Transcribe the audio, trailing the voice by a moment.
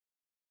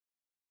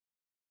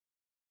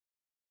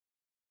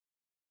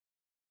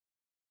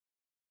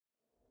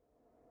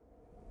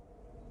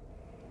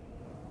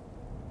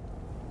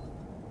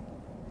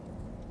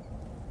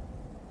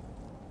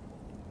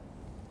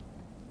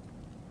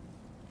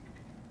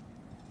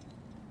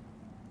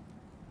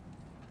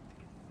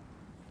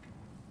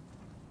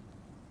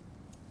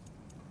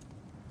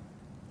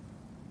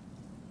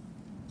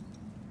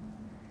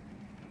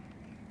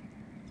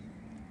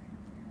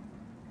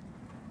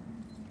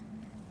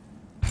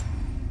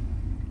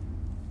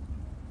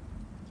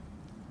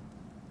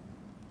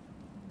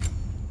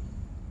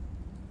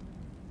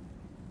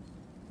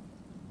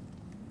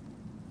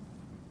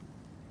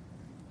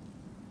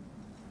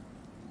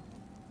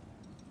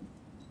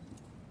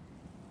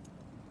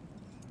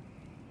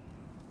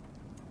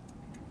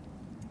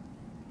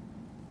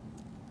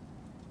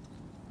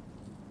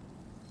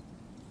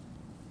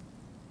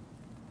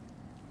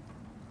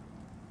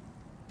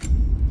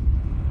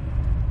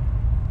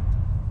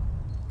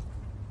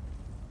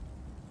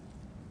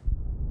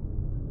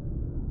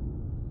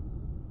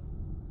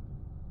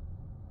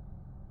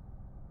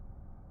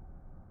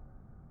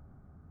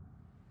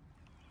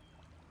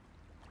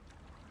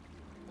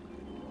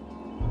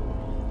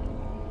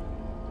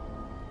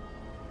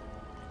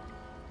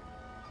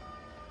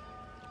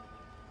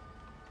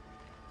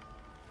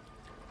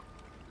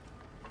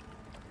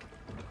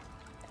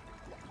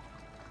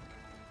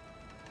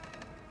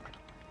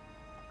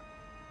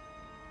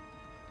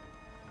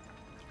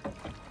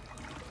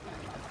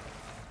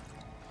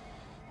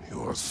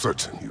are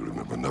certain you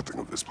remember nothing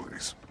of this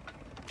place.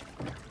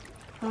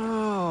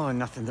 Oh,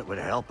 nothing that would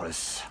help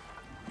us.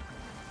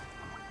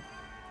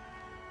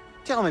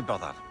 Tell me,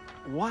 brother,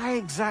 why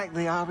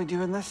exactly are we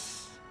doing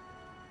this?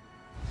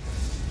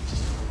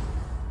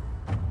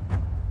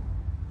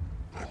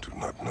 I do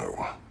not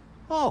know.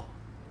 Oh,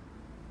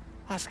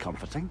 that's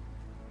comforting.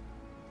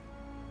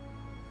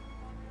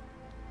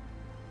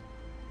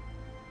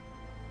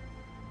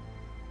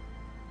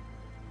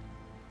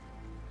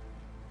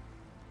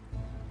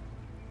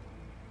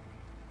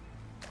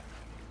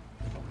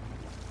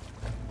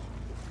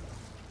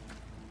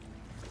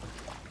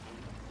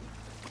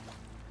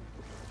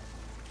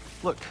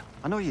 Look,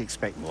 I know you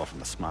expect more from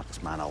the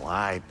smartest man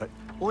alive, but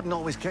Odin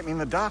always kept me in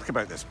the dark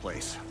about this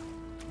place.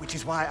 Which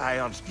is why I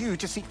urged you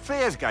to seek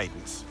Freya's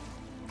guidance.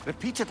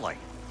 Repeatedly.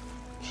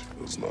 She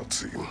does not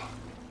seem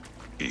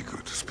eager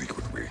to speak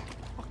with me.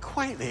 Well,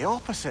 quite the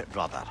opposite,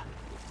 brother.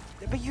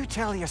 But you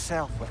tell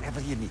yourself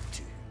whatever you need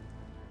to.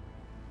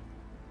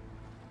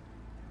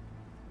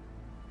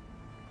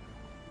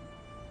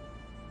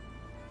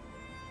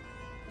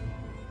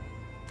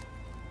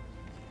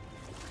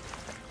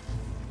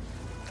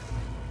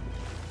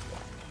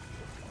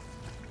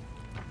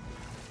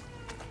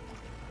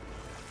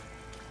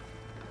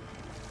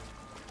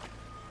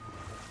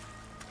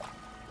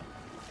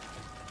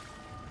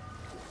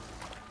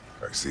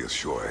 I see a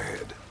shore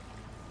ahead.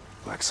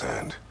 Black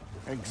sand.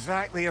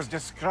 Exactly as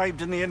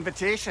described in the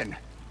invitation.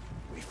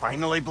 We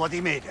finally bloody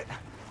made it.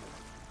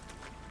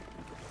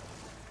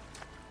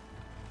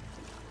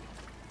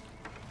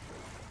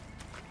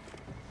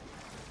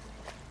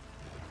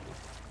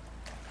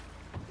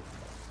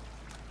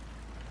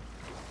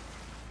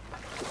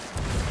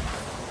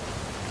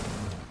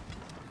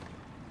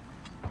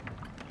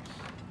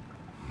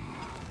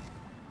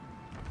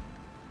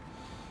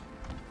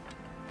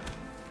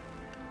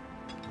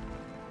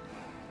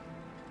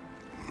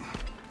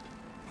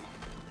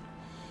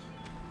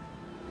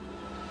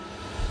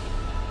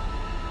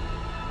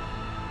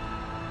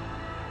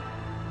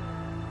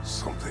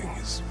 Something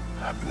is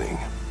happening.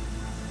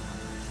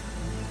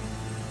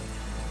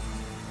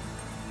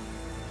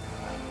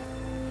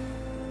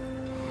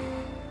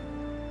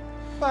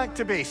 Back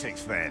to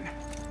basics, then.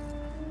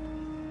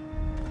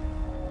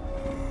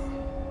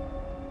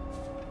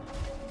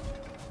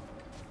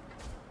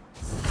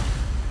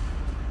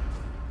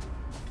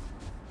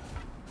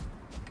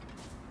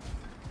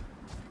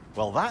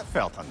 Well, that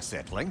felt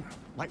unsettling.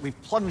 Like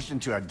we've plunged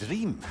into a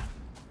dream.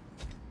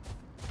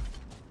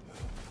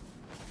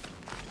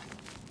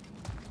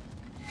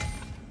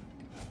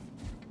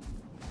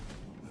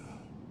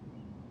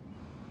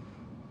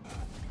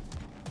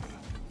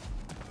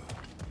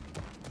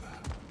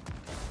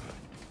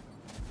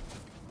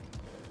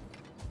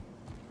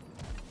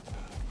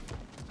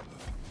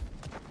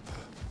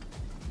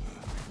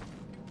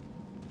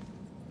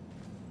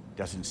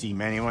 Doesn't seem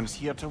anyone's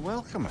here to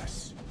welcome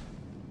us.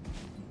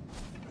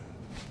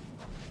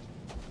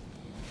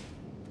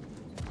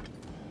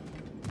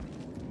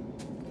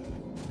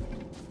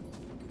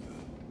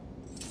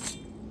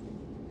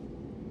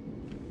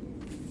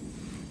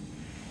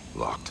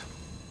 Locked.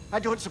 I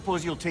don't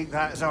suppose you'll take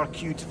that as our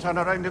cue to turn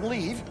around and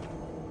leave?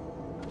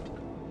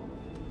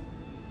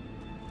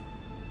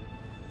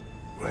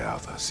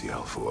 Reatha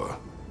Sialfor,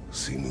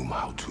 Sinum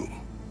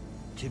Hautum.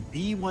 To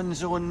be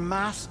one's own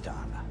master.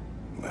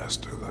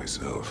 Master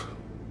thyself.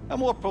 A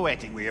more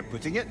poetic way of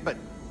putting it, but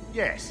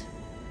yes.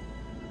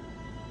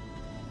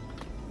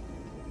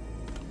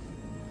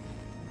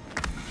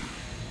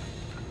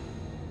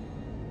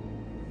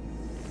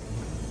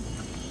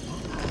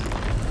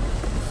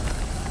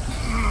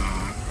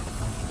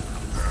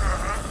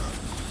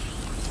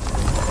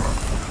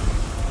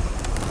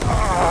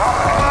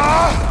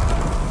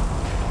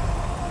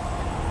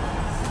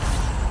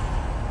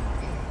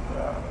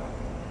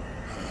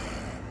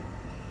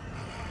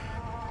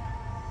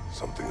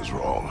 Something is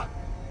wrong.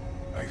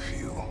 I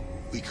feel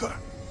weaker.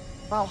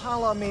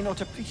 Valhalla may not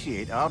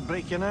appreciate our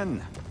breaking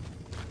in.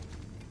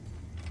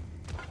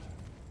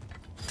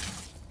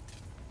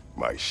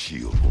 My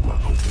shield will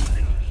not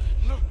open.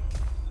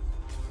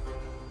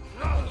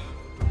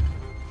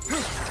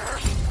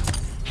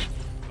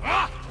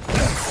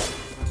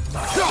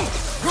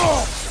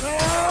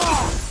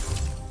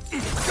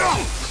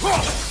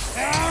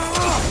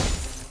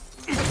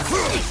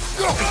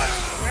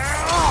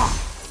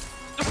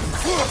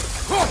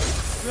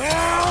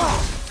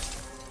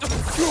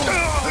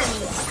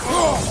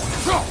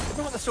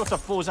 Not the sort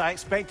of foes I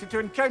expected to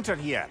encounter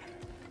here.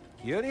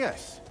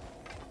 Curious.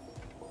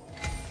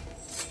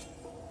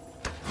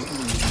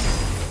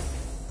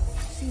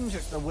 Seems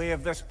it's the way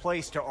of this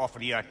place to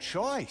offer you a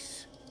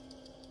choice.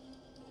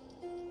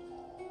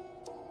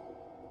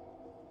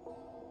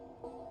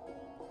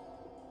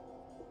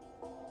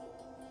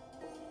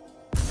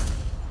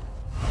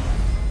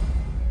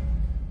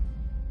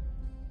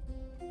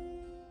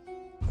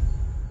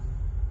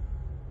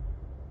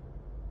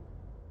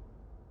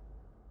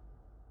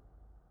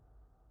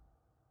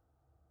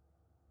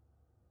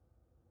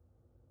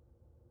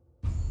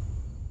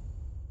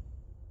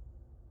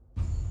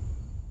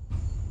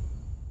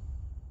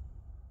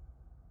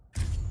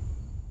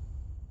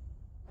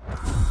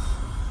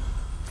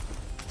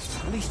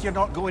 At least you're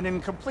not going in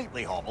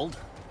completely hobbled.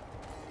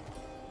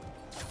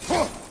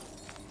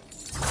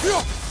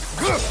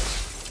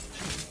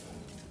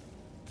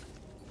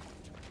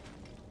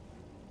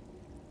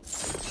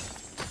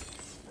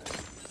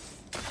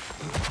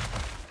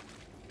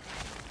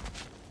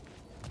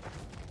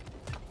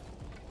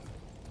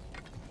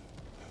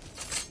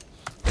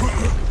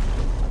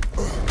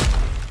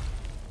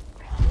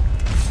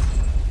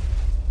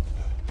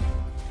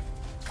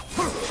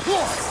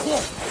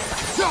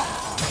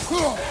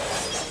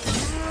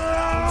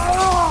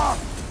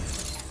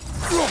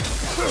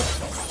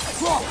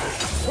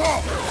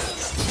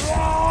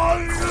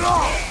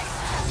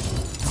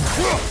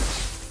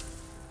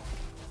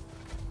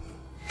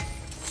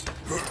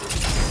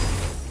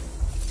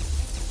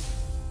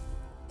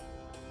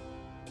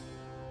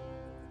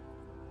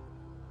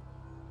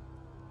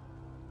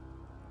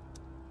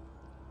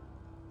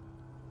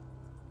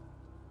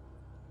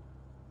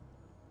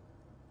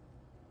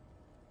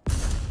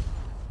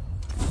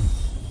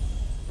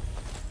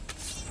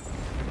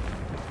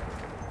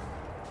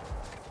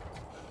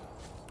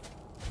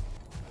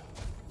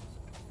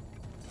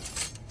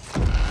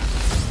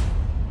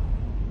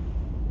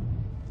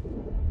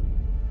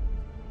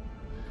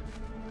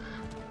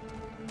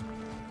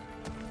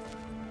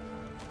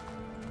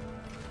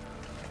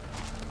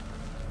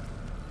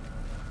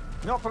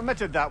 Not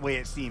permitted that way,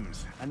 it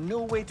seems, and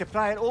no way to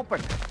pry it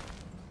open.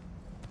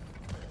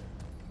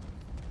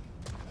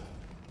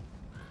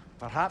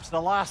 Perhaps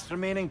the last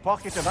remaining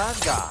pocket of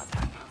Asgard.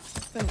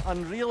 Something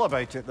unreal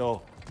about it,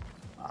 though.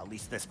 At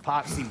least this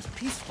part seems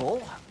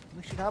peaceful.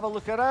 We should have a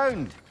look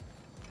around.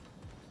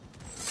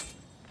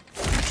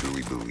 You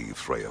truly believe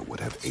Freya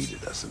would have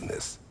aided us in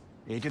this?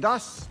 Aided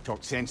us,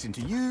 talked sense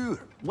into you.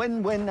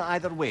 Win-win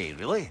either way,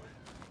 really.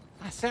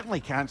 I certainly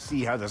can't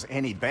see how there's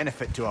any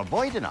benefit to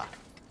avoiding her.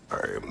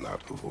 I am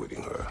not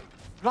avoiding her.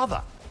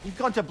 Brother, you've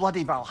gone to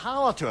bloody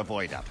Valhalla to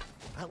avoid her.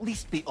 At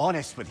least be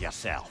honest with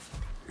yourself.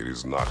 It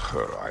is not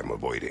her I'm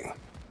avoiding.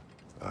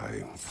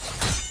 I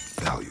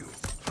value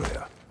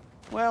Freya.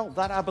 Well,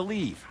 that I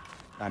believe.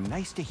 And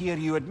nice to hear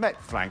you admit,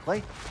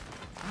 frankly.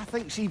 I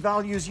think she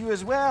values you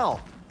as well,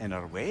 in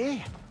her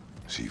way.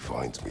 She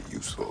finds me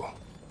useful.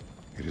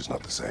 It is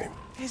not the same.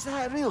 Is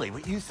that really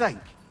what you think?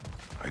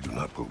 I do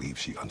not believe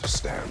she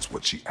understands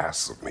what she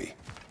asks of me.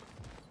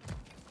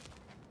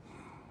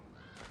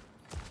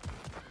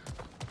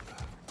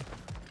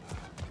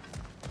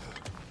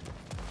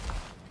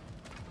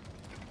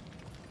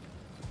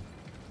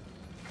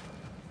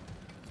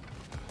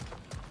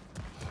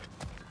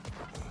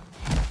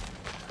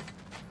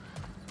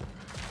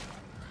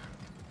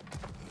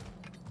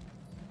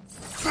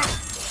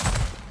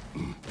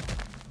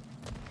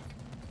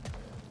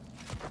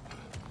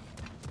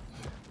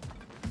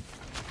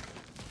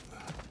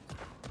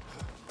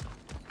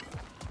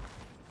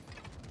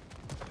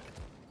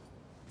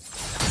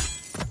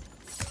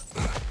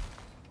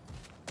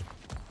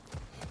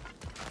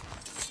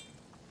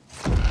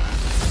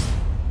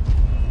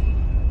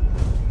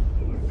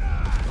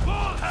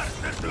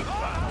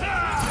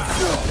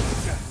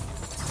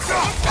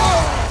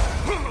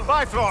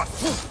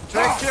 Bifrost!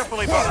 Tread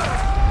carefully,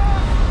 brother.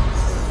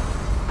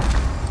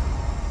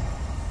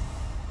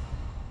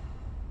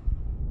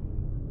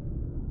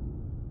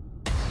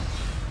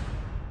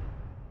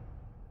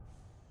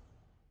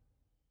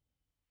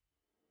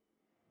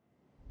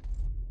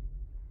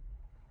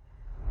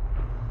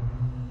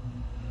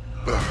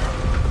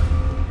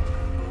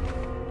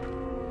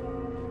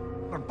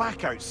 We're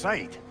back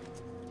outside.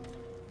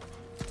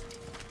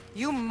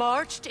 You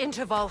marched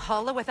into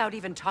Valhalla without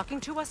even talking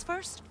to us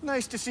first?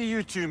 Nice to see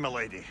you too,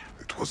 milady.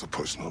 It was a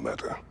personal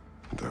matter,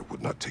 and I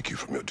would not take you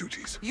from your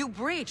duties. You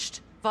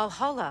breached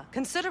Valhalla.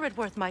 Consider it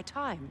worth my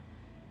time.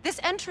 This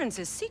entrance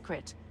is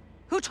secret.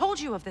 Who told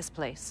you of this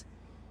place?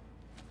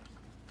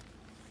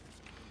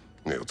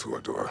 Nailed to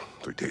our door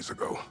 3 days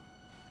ago.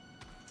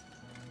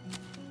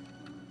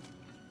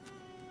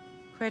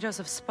 Kratos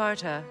of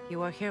Sparta,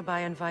 you are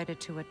hereby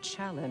invited to a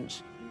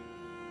challenge.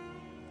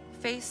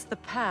 Face the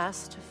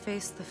past,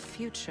 face the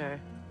future.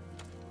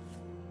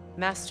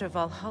 Master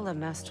Valhalla,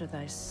 master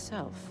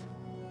thyself.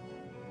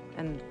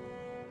 And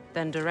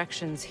then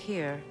directions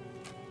here,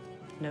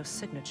 no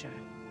signature.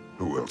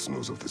 Who else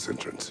knows of this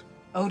entrance?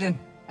 Odin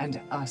and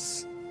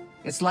us.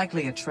 It's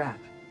likely a trap.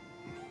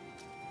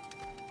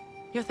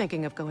 You're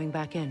thinking of going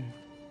back in.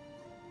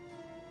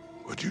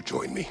 Would you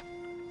join me?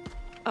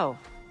 Oh,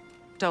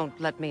 don't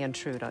let me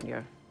intrude on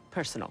your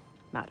personal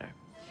matter.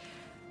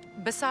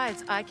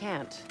 Besides, I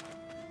can't.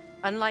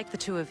 Unlike the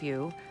two of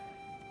you,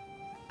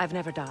 I've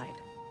never died.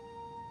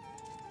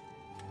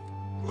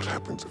 What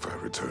happens if I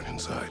return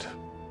inside?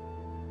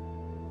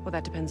 Well,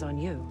 that depends on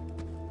you.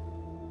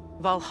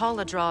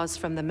 Valhalla draws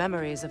from the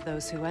memories of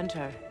those who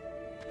enter.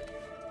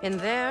 In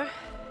there,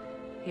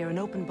 you're an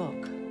open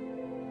book.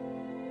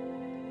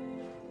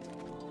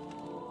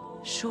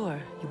 Sure,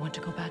 you want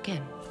to go back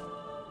in.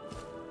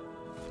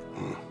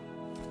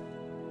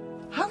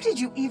 How did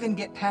you even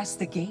get past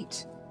the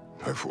gate?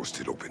 I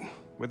forced it open.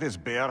 With his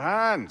bare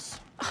hands.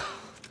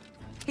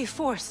 He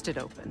forced it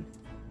open.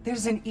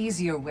 There's an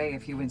easier way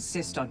if you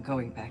insist on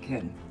going back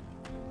in.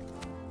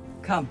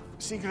 Come.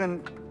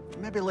 Sigrun,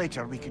 maybe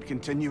later we could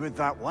continue with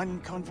that one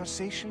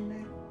conversation,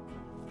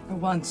 eh? For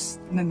once,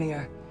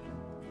 Mimir,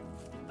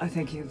 I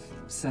think you've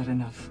said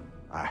enough.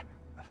 Ah,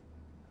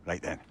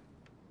 right then.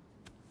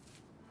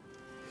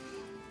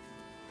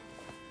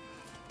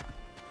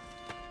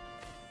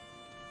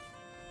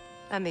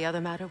 And the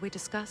other matter we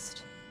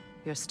discussed?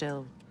 You're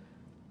still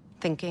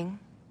thinking,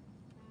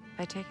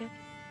 I take it?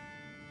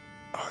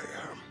 I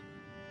am.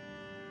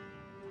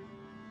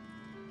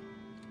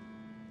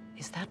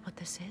 Is that what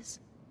this is?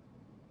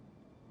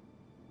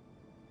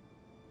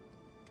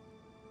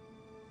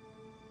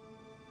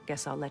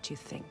 Guess I'll let you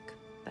think,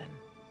 then.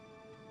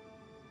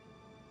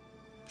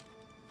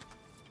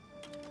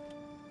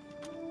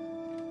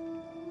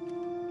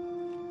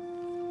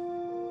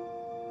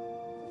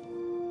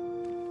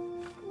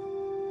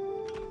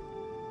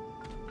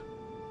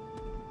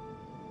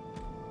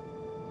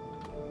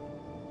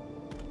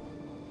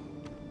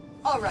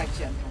 All right,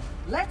 General.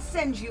 Let's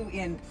send you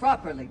in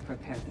properly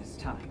prepared this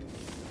time.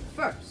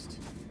 First,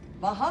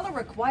 Valhalla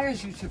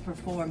requires you to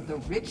perform the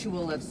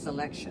Ritual of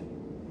Selection.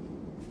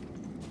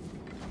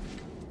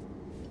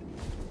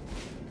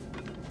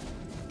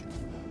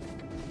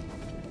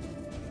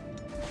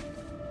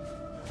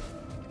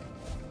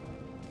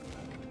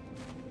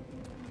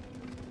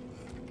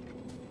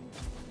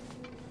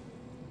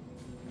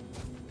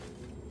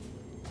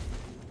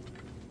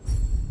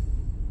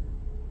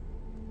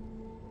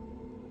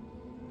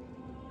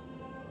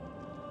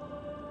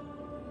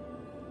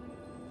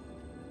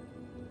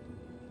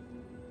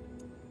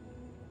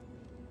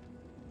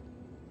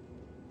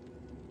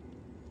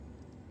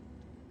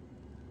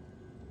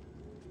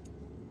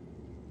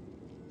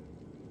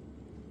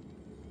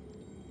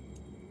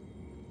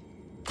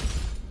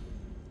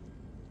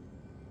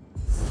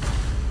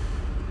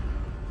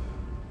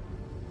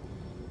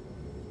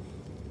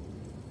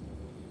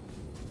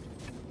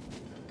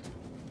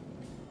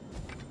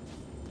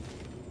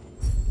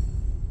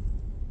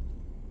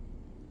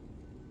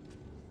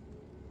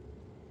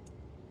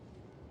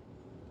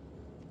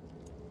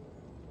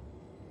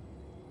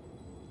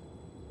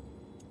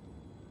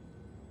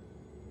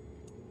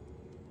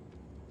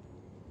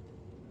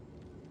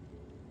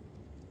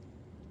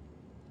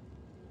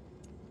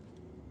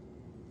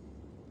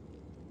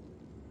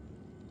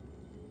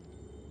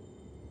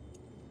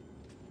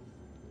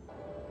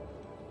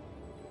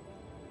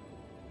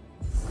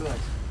 Good.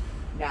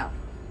 Now,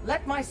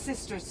 let my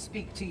sisters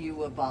speak to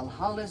you of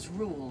Valhalla's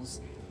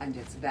rules and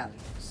its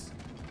values.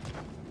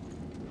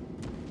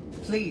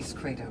 Please,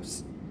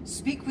 Kratos,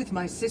 speak with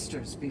my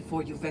sisters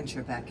before you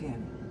venture back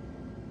in.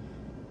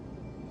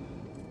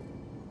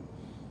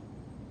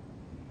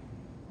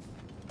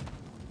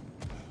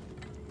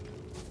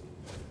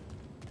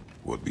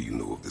 What do you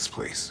know of this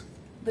place?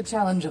 The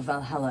challenge of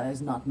Valhalla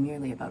is not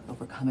merely about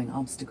overcoming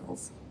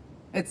obstacles.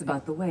 It's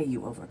about the way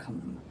you overcome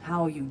them,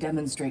 how you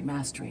demonstrate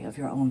mastery of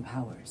your own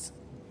powers.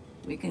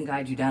 We can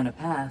guide you down a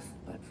path,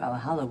 but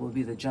Valhalla will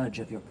be the judge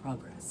of your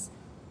progress.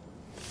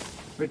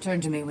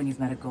 Return to me when you've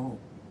met a goal,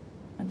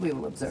 and we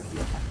will observe the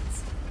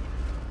effects.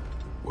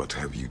 What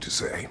have you to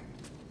say?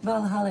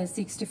 Valhalla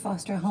seeks to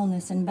foster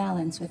wholeness and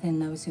balance within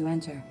those who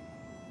enter.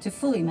 To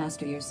fully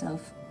master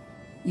yourself,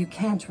 you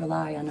can't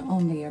rely on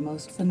only your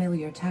most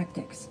familiar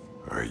tactics.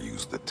 I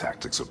use the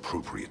tactics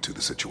appropriate to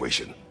the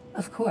situation.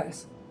 Of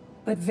course,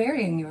 but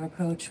varying your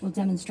approach will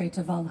demonstrate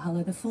to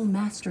Valhalla the full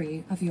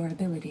mastery of your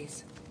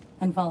abilities,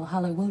 and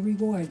Valhalla will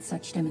reward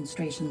such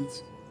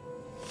demonstrations.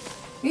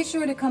 Be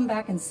sure to come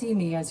back and see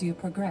me as you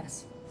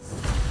progress.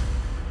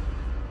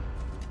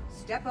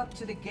 Step up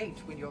to the gate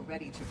when you're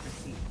ready to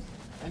proceed,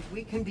 and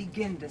we can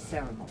begin the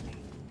ceremony.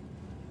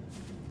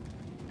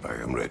 I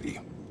am ready.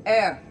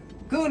 Air,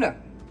 Gunnar,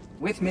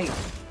 with me.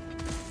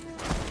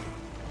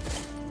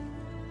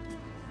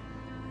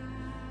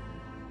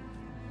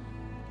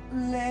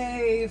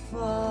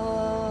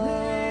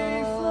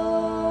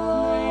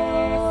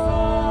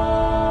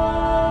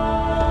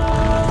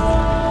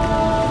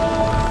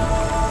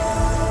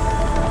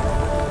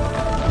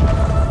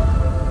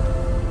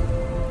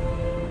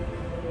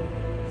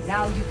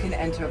 Now you can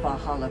enter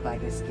Valhalla by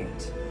this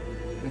gate,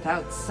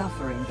 without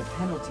suffering the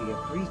penalty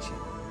of breaching.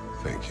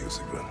 Thank you,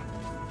 Sigrun.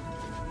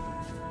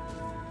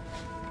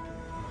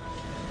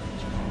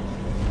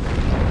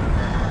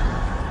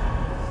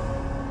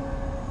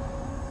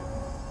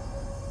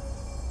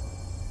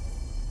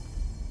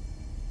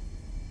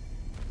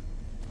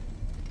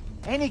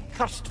 Any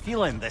cursed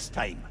feeling this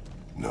time?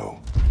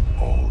 No,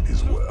 all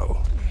is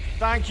well.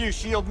 Thank you,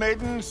 shield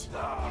maidens.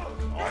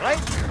 All right,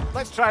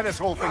 let's try this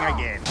whole thing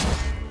again.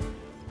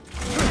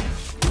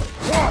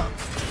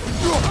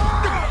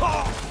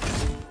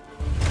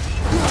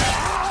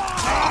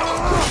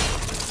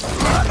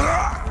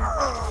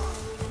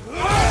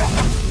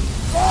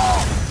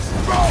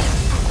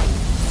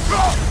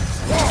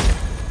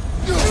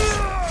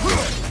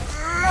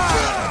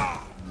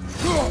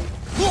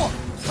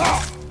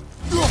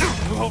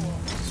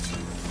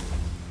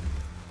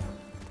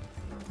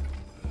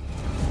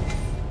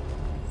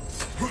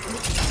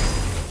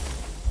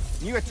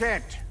 New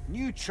attempt,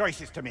 new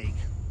choices to make.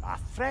 A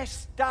fresh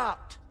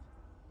start.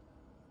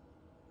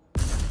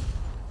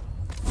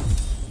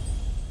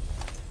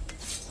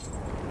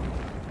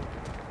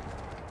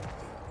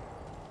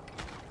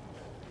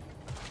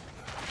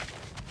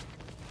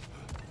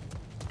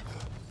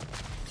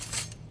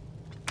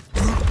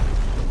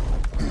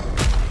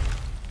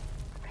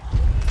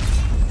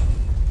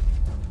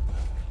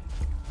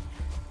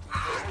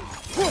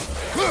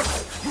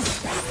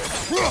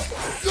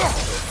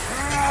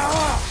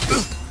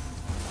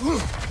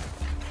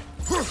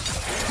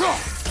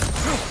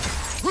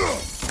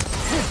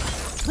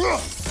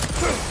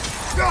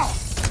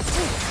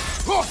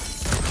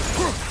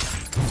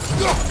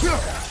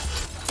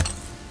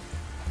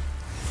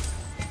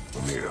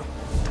 Amir,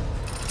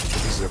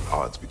 what is there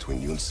odds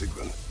between you and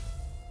Sigrun?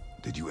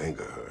 Did you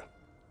anger her?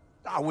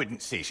 I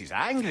wouldn't say she's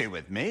angry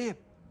with me.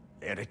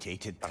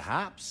 Irritated,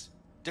 perhaps.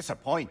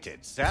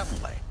 Disappointed,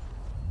 certainly.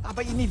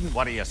 But you needn't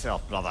worry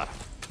yourself, brother.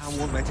 I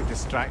won't let it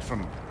distract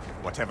from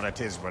whatever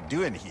it is we're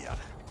doing here.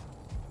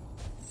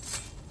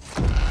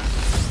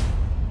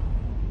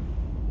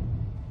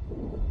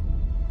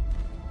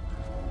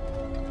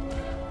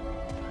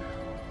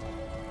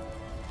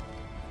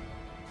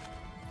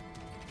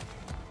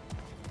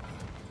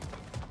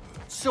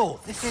 So,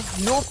 this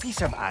is no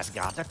piece of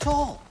Asgard at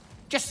all.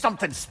 Just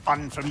something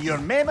spun from your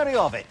memory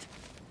of it.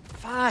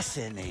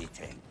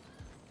 Fascinating.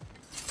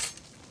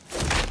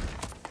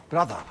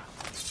 Brother,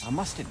 I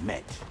must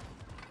admit,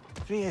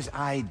 Freya's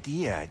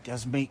idea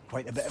does make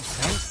quite a bit of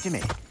sense to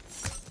me.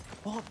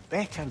 What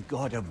better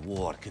god of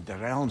war could the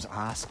realms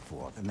ask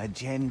for than the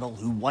general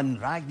who won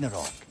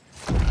Ragnarok?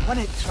 Won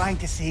it trying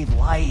to save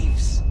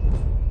lives.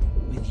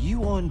 With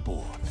you on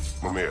board...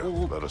 Mimir,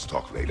 let us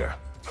talk later.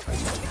 I need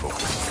to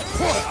focus.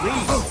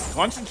 Please,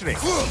 concentrate.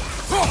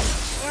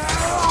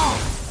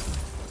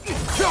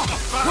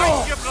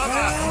 Behind you,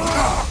 brother!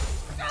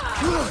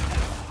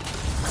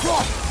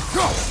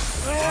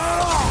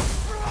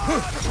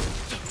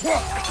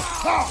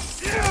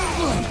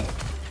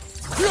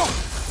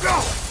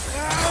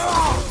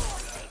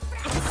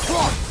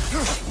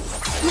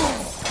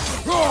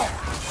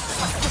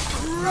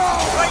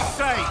 Right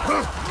side!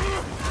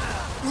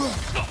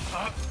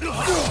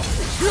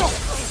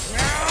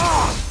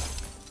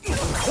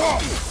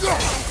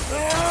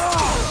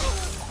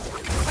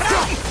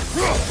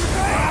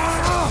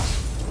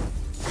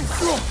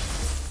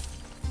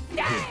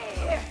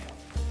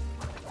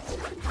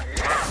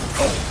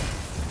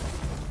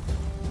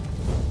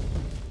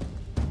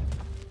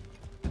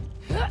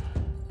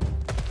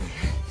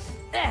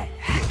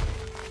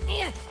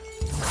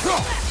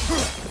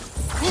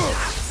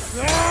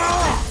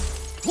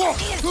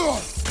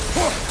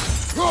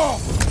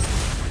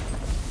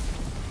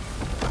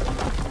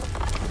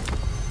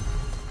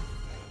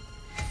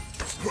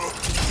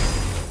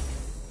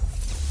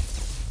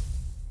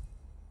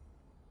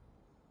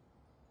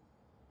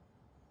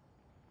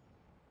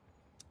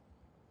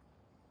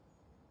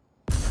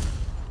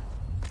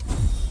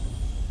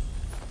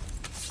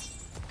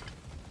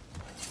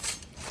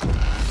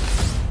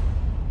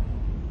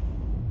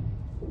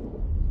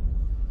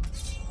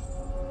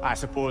 I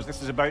suppose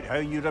this is about how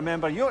you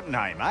remember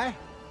Jotunheim, eh?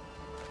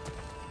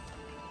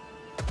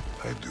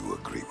 I do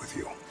agree with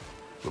you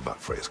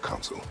about Freya's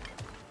counsel.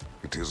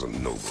 It is a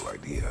noble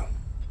idea.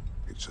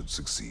 It should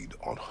succeed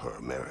on her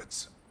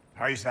merits.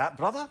 How's that,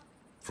 brother?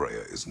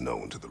 Freya is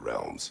known to the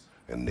realms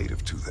and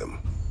native to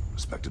them,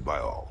 respected by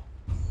all.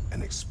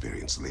 An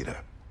experienced leader.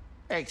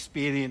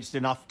 Experienced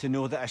enough to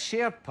know that a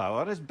shared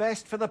power is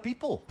best for the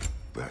people.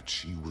 That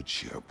she would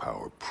share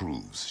power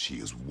proves she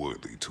is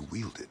worthy to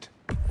wield it.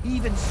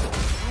 Even so,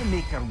 I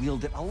make her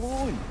wield it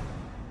alone.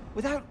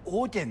 Without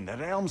Odin, the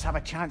realms have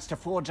a chance to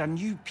forge a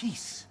new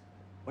peace.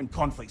 When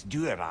conflicts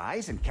do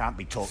arise and can't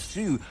be talked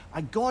through,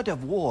 a god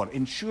of war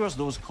ensures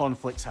those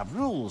conflicts have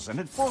rules and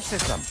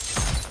enforces them.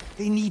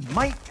 They need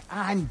might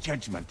and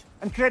judgment,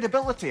 and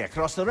credibility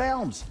across the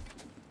realms.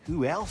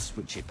 Who else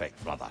would she pick,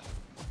 brother?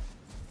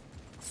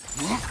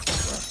 Left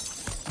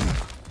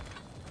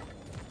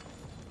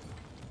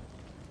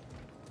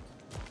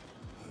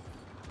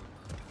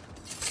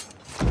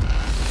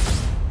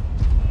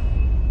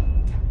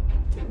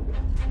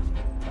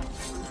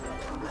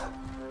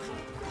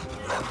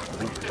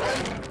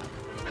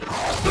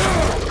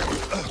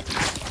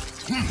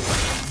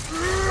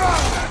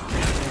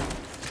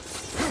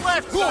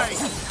side!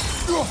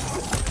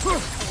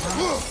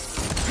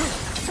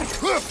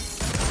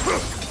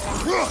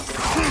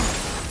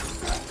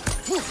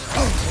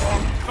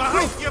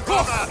 Behind you,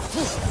 brother!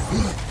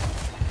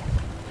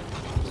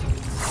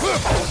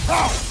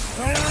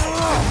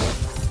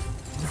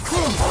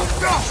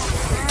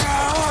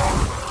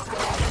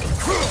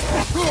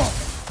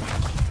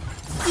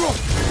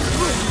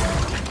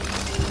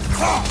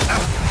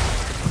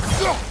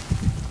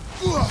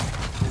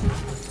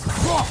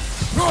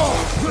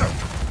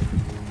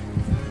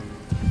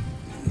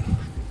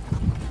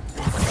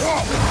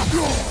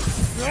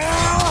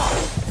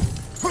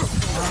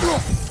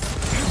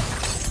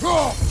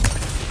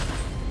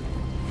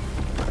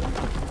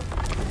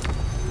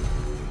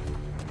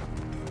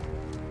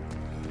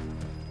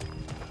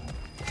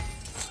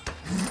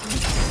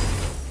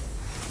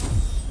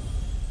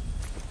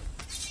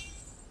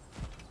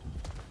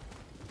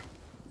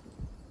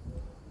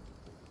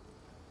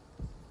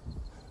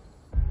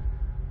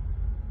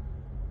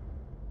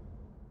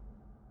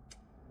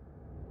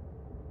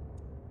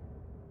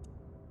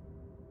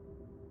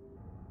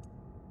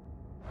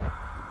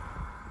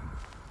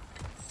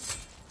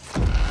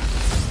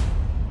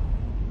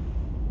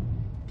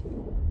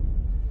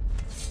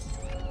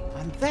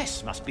 And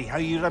this must be how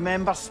you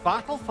remember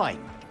Svartalfheim.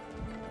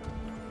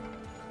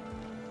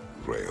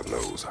 Rhea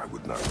knows I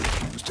would not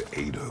refuse to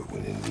aid her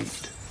when in need.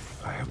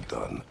 I have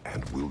done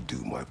and will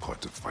do my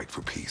part to fight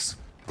for peace,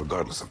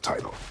 regardless of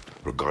title,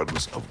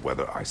 regardless of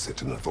whether I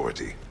sit in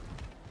authority.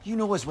 You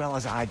know as well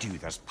as I do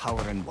there's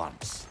power in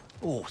words,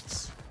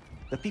 oaths.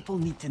 The people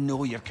need to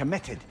know you're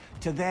committed,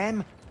 to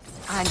them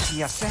and to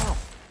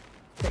yourself.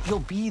 That you'll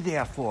be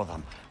there for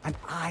them, and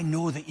I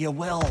know that you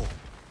will.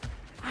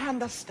 I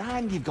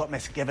understand you've got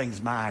misgivings,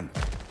 man,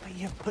 but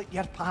you've put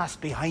your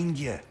past behind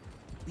you.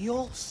 We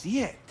all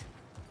see it.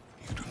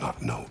 You do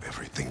not know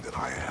everything that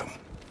I am.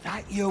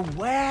 That you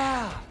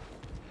were.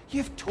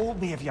 You've told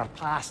me of your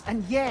past,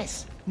 and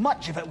yes,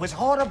 much of it was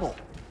horrible.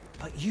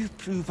 But you've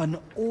proven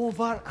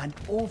over and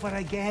over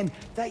again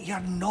that you're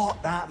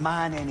not that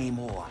man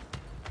anymore.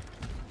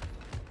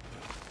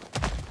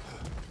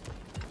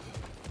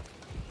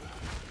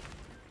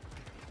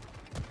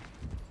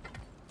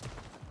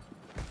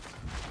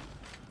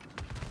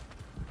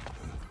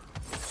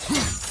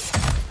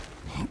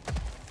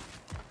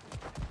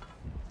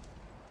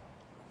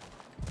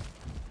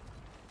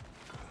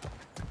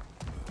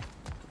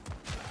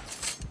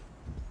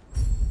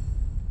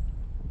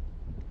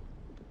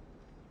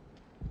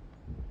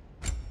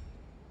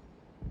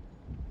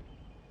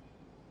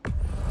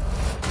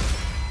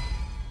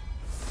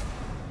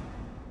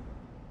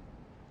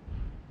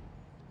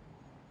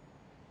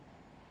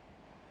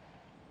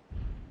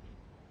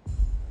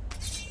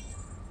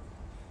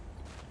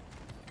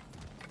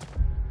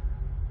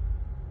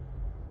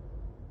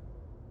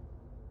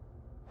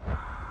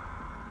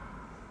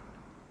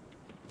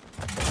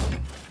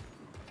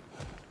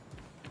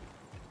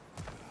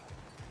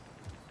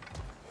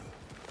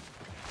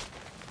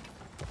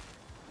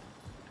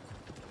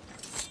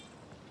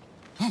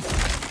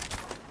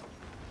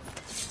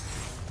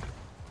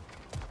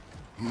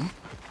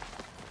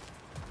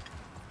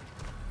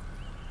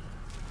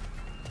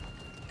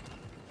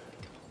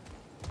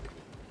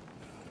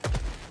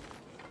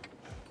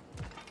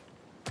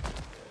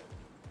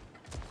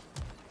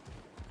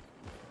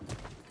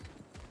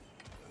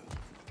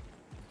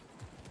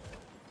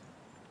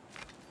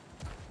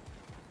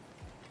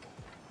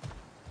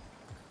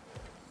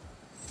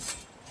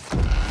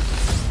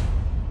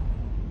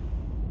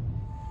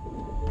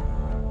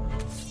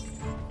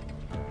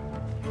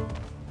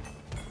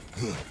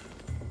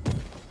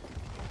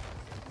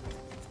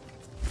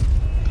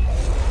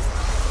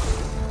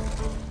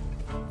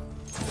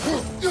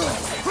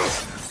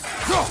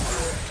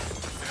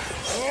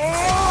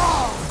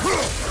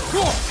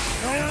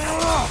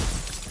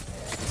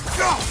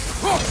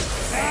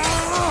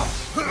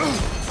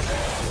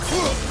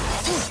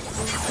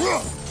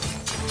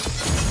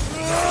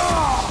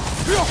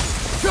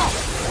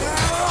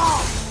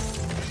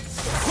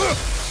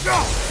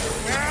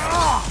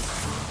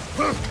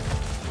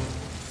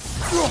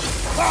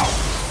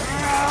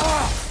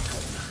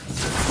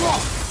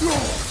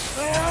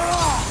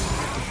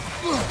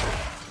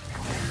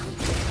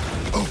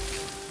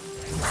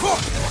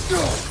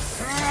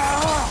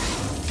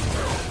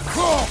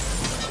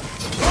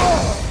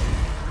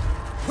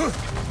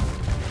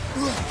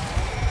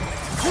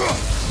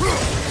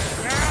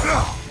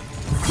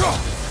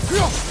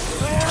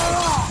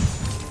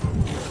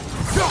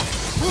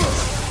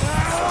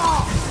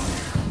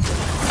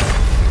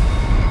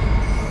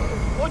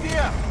 Oh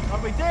dear,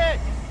 are we dead?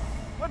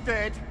 We're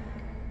dead.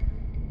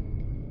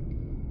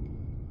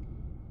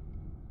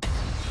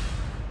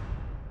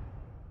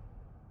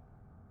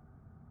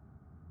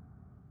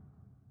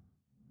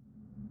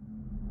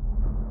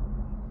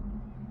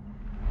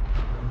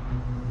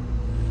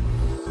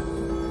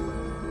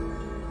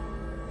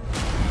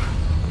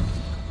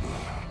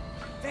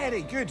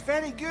 Very good,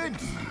 very good.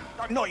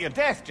 Not your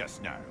death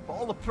just now, but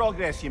all the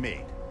progress you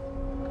made.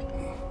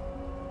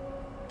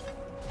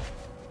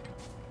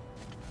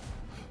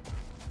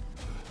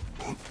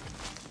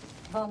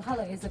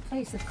 Valhalla is a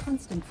place of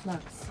constant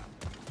flux.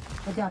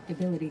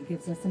 Adaptability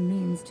gives us a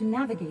means to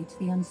navigate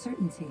the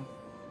uncertainty.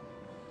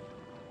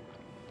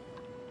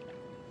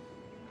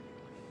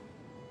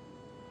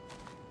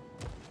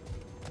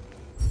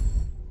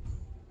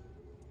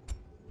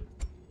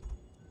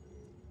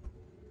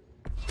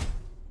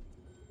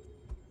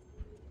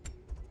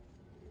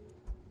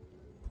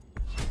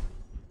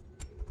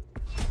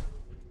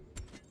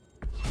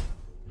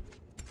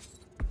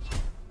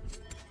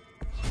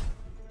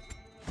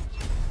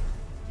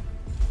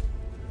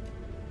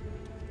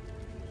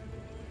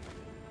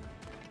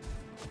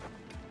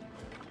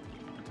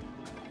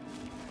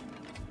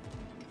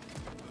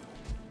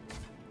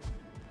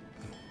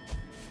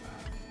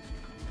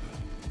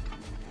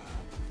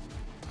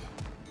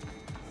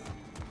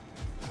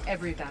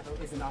 Every battle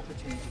is an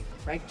opportunity,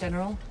 right,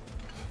 General?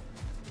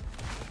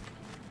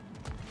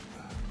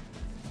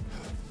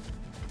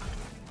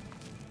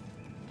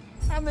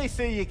 And they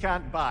say you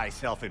can't buy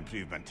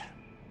self-improvement.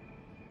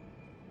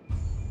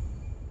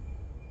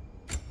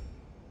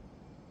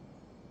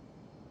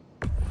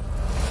 A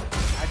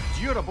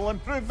durable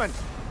improvement.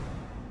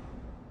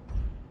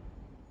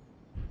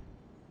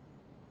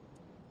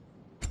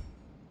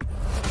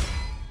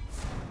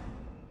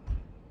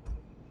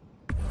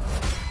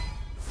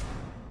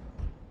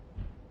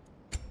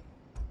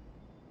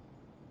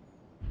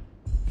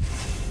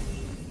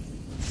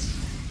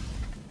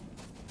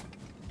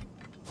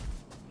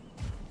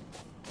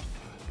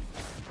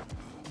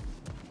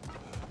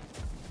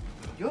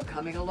 You're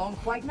coming along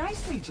quite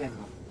nicely,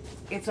 General.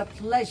 It's a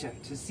pleasure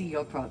to see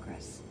your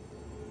progress.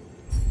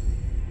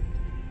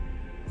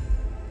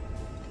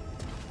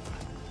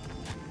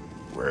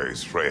 Where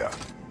is Freya?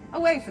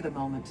 Away for the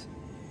moment.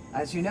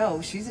 As you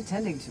know, she's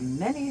attending to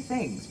many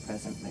things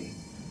presently.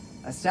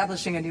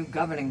 Establishing a new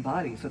governing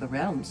body for the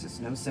realms is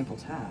no simple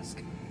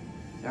task.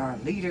 There are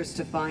leaders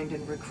to find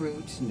and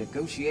recruit,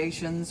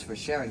 negotiations for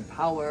sharing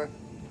power.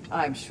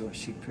 I'm sure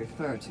she'd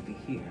prefer to be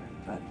here,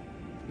 but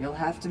you'll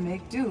have to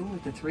make do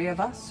with the three of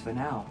us for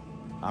now.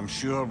 I'm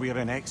sure we're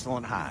in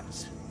excellent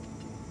hands.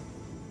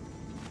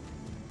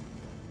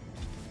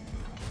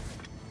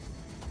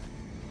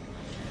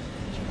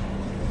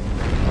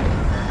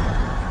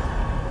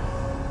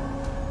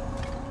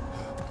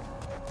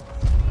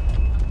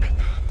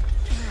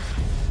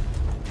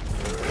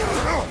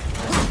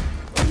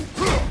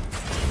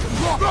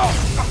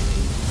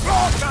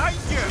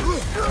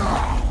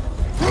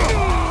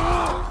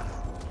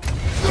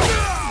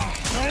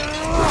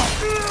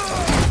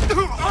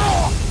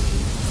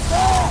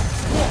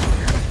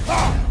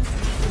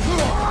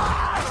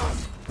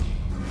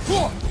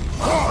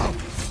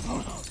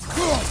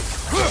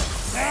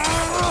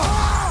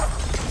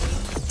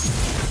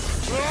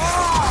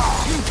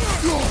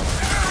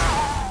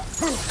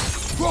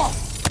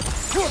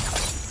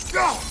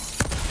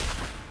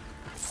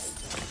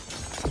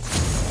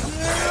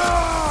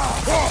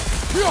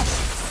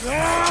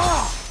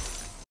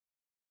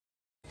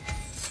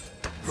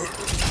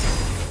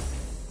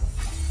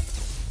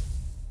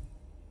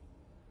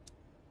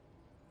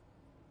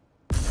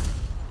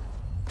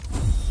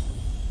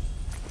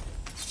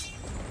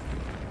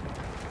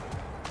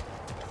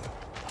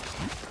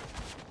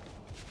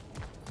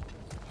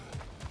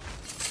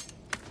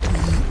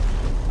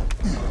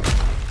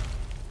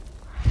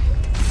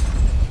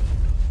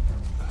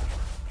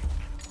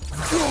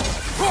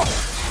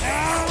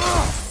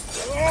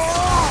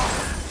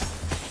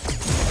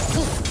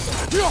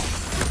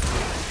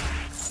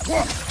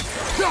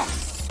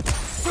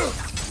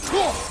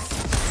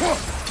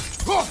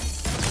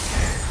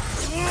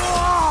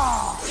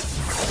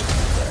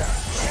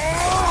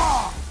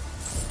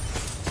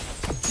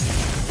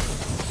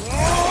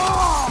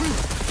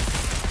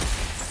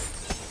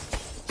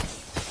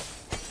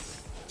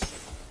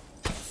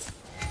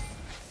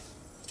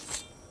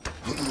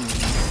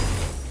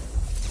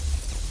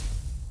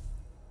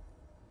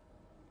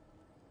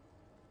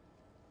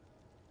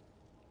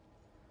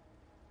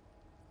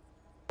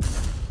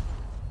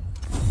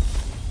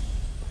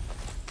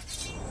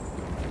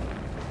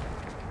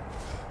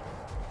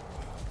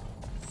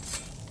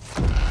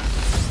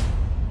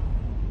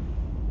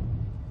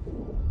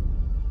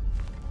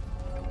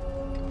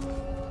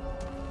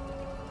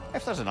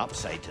 If there's an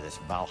upside to this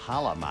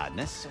Valhalla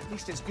madness, at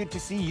least it's good to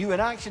see you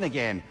in action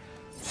again.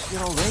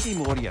 You're already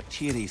more your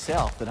cheery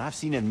self than I've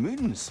seen in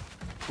moons.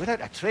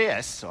 Without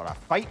Atreus or a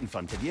fight in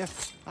front of you,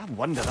 I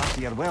wonder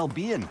after your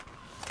well-being.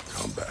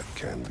 Combat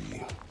can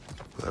be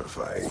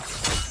clarifying.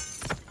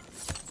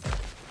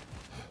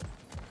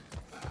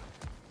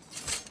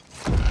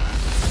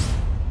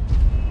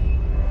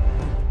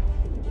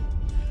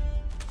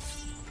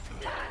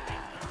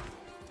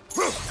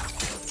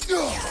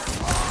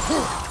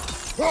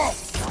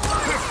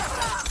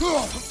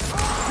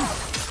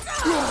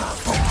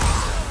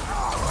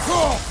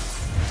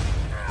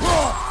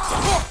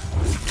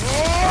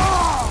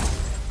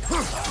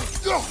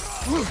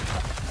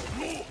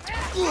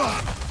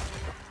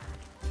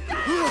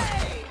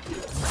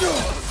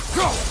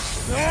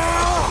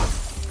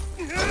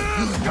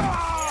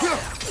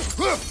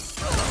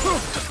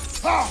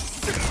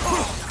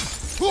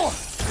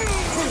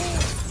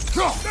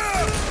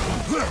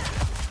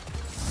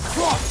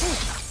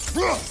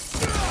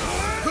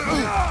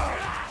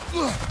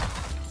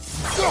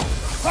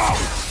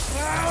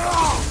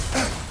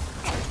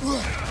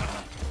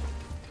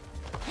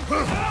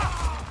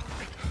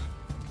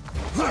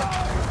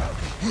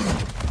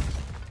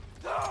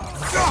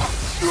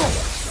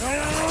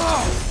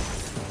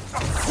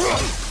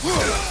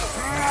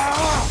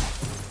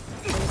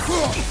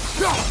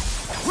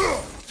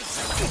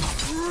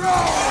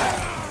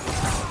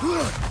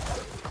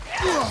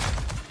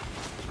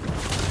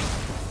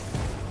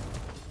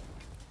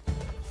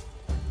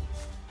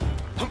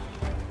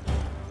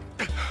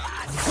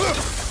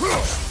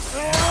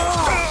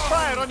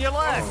 Fire on your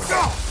left!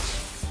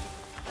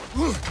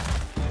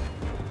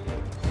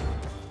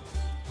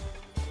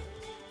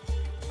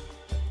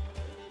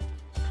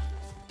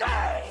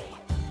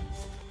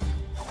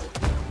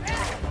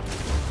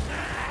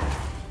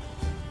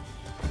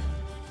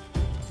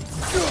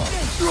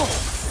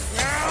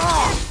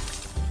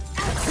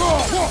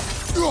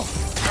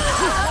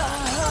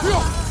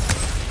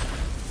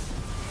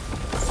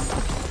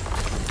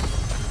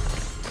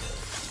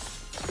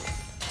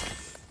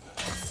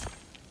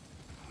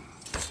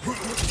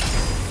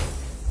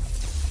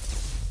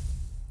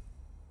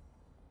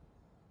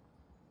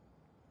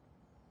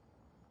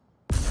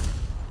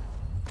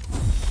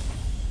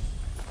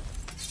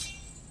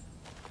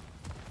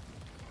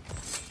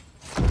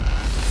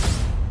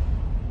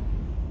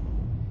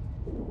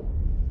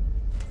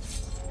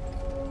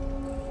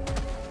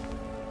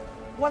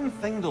 One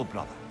thing though,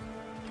 brother.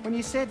 When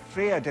you said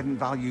Freya didn't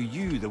value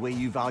you the way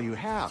you value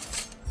her,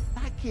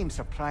 that came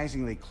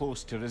surprisingly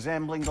close to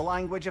resembling the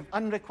language of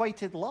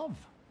unrequited love.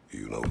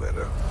 You know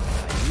better.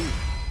 I do.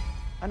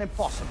 An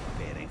impossible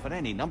pairing for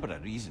any number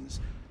of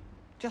reasons.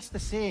 Just the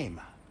same,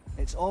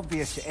 it's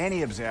obvious to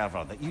any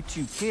observer that you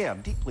two care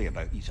deeply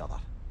about each other.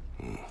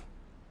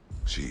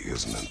 She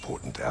is an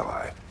important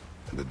ally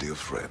and a dear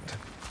friend.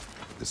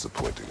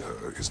 Disappointing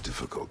her is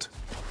difficult.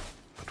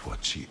 But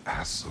what she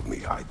asks of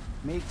me,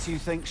 Makes you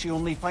think she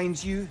only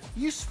finds you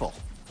useful.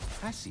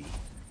 I see.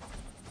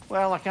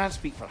 Well, I can't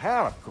speak for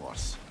her, of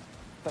course.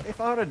 But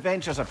if our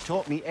adventures have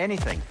taught me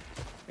anything,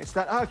 it's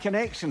that our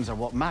connections are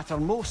what matter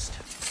most.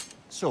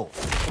 So,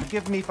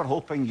 forgive me for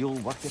hoping you'll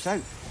work it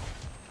out.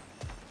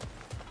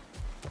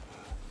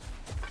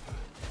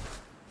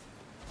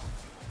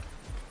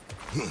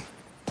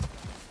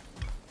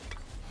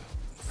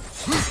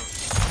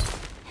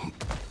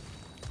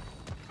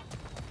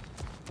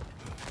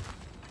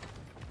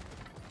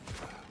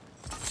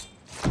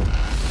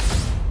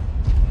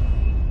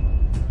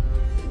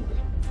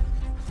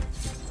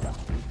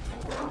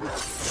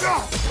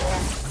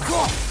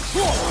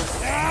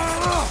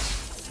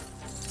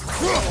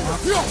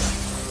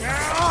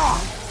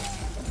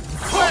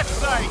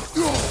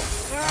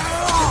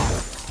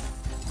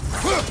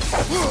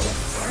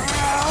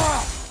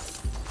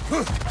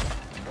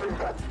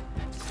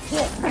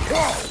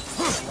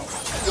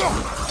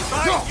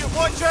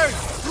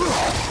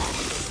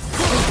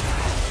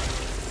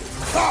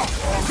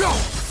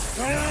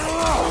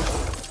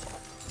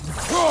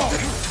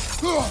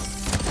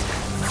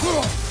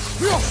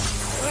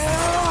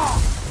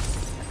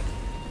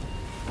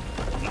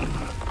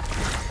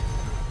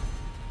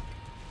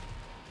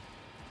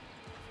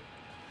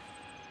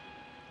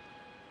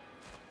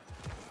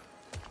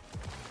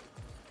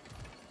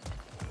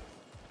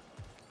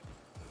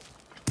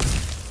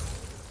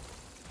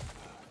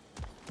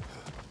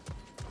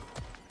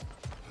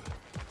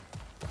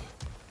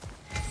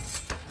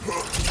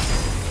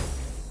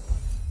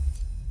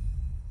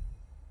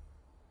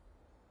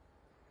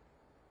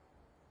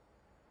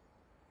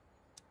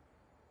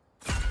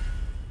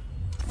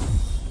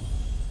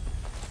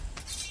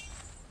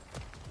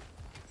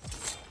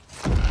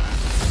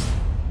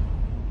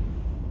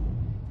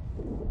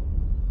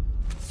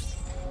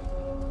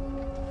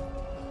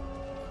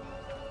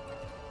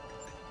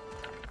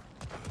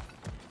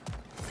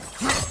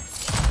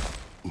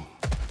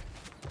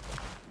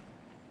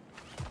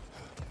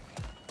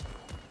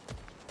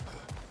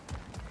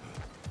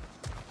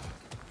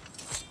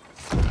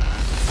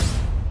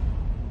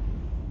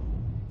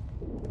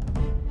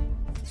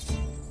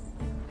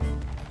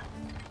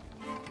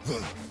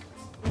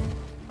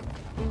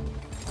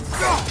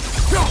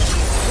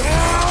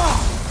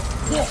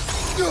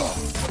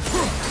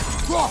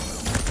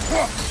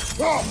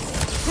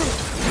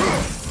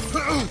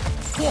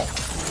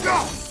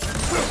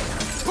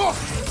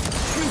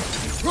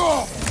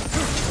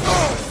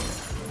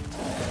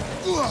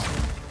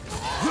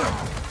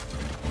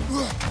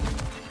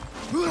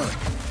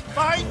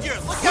 Behind you!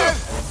 Look out!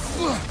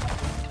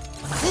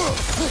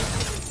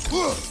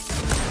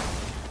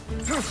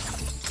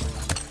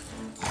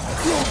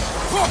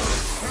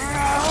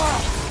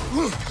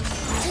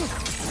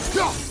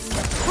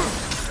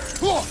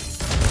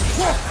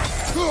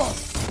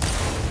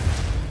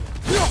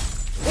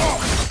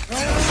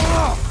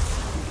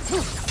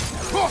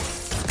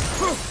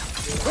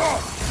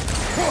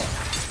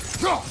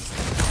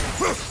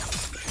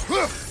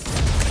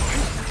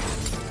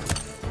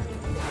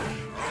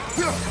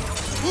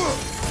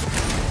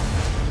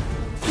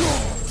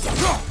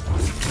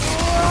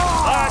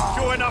 That's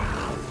going up!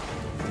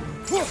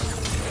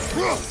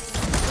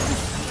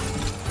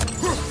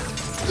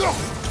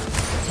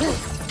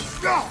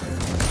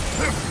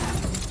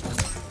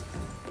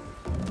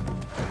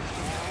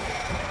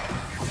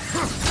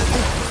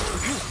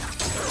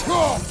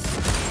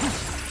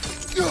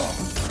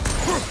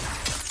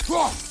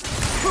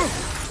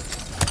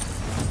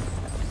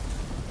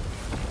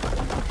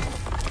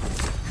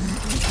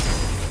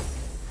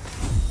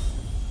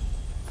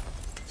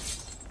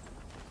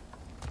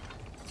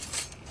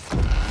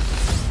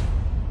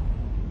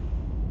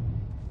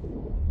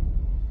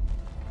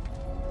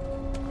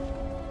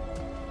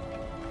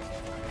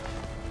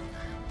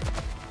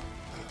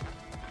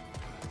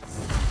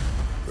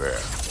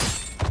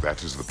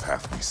 That is the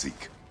path we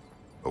seek.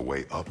 A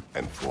way up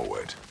and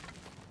forward.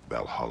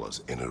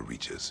 Valhalla's inner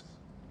reaches.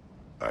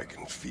 I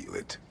can feel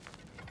it.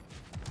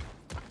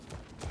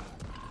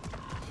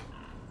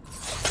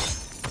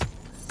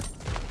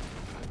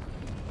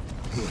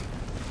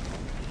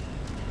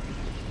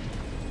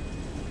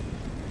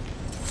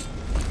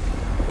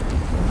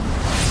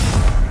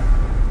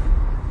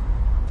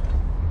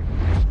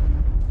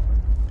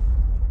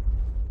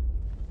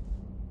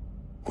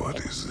 What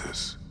is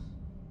this?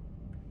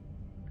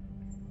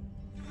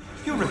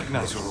 You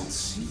recognize your old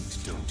seat,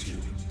 don't you?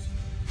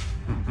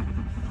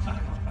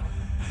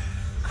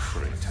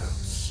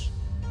 Kratos.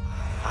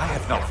 I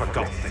have not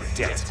forgotten the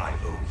debt I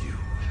owe you.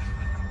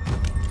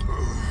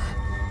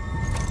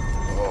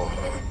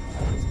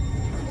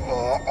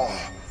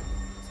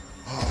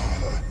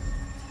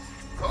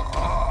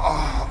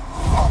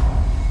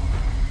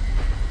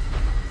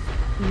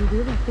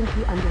 really think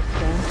he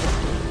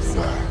understands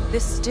this?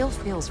 This still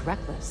feels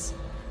reckless.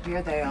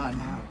 Here they are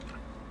now.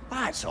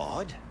 That's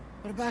odd.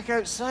 We're back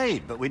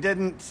outside, but we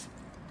didn't...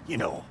 you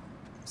know.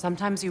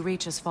 Sometimes you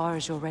reach as far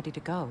as you're ready to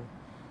go.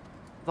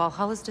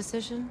 Valhalla's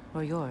decision,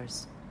 or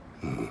yours?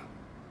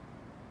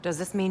 Does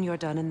this mean you're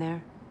done in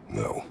there?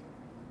 No.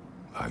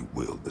 I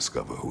will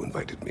discover who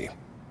invited me.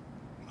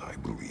 I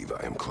believe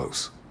I am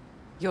close.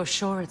 You're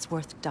sure it's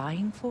worth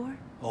dying for?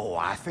 Oh,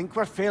 I think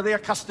we're fairly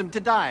accustomed to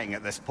dying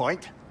at this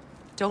point.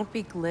 Don't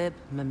be glib,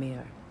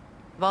 Mimir.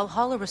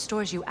 Valhalla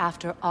restores you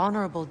after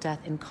honorable death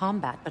in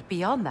combat, but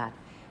beyond that,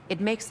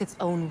 it makes its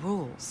own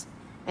rules.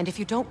 And if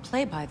you don't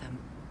play by them...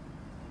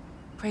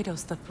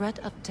 Kratos, the threat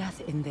of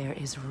death in there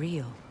is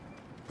real.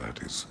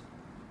 That is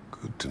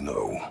good to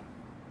know.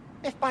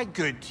 If by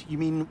good, you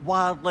mean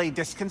wildly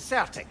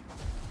disconcerting.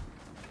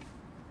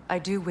 I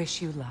do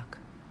wish you luck.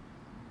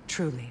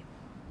 Truly.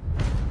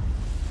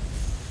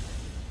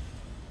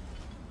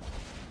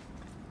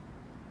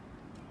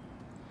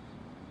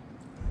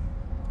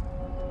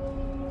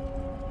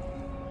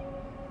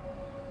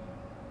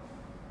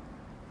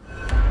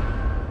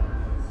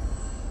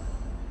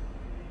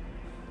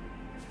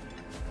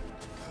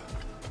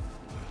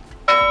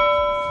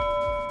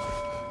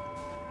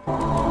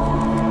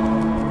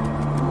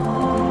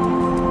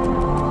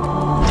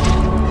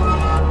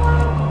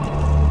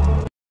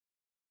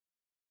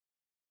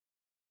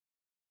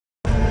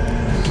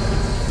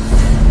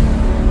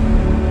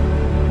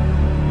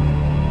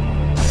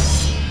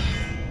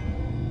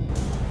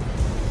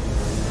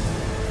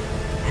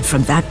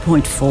 From that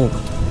point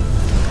forward,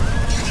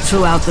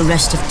 throughout the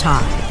rest of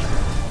time,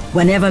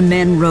 whenever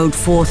men rode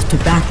forth to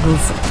battle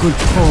for good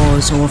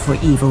cause or for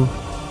evil,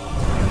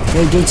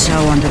 they did so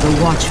under the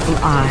watchful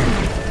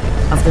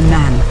eye of the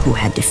man who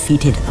had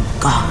defeated a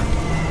god.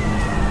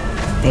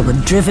 They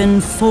were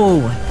driven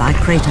forward by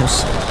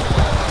Kratos,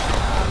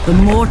 the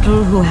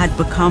mortal who had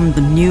become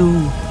the new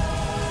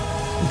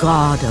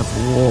God of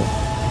War.